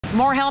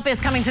More help is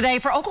coming today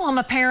for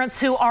Oklahoma parents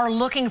who are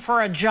looking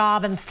for a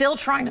job and still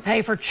trying to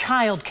pay for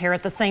childcare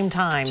at the same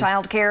time.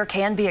 Childcare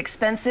can be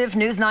expensive.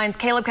 News 9's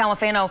Caleb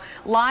Califano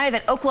live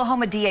at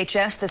Oklahoma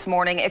DHS this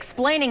morning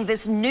explaining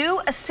this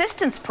new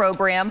assistance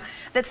program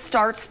that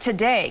starts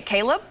today.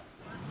 Caleb?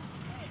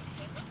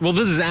 Well,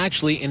 this is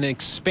actually an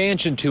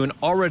expansion to an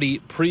already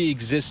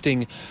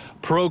pre-existing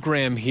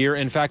program here.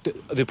 In fact,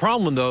 the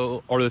problem,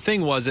 though, or the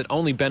thing was, it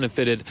only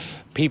benefited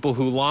people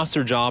who lost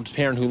their jobs,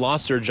 parents who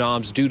lost their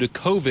jobs due to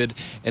COVID,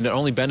 and it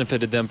only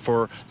benefited them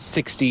for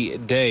 60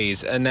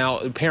 days. And now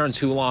parents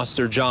who lost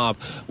their job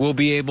will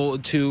be able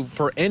to,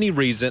 for any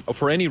reason,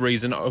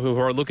 who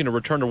are looking to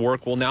return to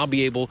work, will now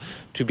be able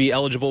to be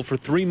eligible for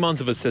 3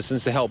 months of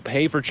assistance to help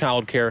pay for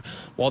childcare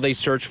while they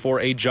search for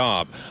a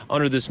job.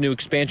 Under this new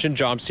expansion,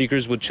 job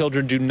seekers with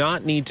children do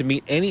not need to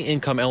meet any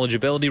income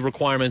eligibility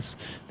requirements.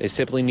 They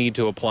simply need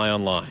to apply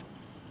online.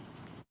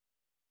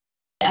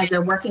 As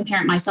a working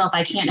parent myself,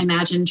 I can't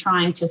imagine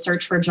trying to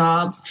search for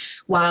jobs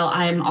while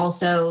I'm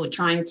also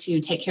trying to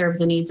take care of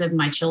the needs of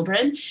my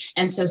children.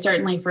 And so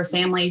certainly for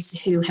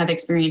families who have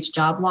experienced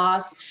job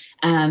loss,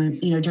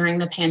 during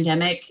the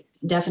pandemic,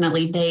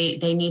 definitely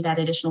they need that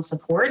additional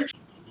support.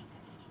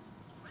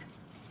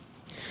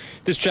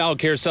 This child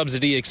care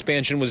subsidy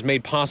expansion was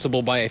made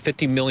possible by a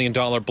 $50 million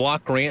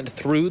block grant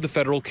through the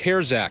Federal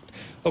CARES Act.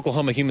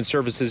 Oklahoma Human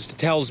Services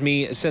tells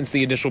me since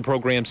the initial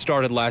program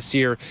started last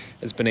year,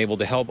 it's been able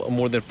to help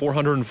more than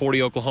 440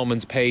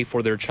 Oklahomans pay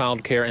for their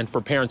child care. And for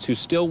parents who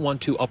still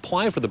want to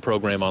apply for the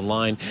program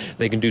online,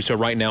 they can do so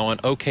right now on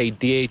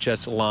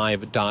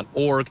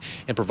okdhslive.org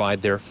and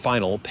provide their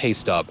final pay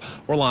stub.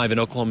 We're live in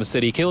Oklahoma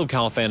City. Caleb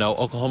Califano,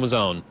 Oklahoma's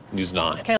own News 9.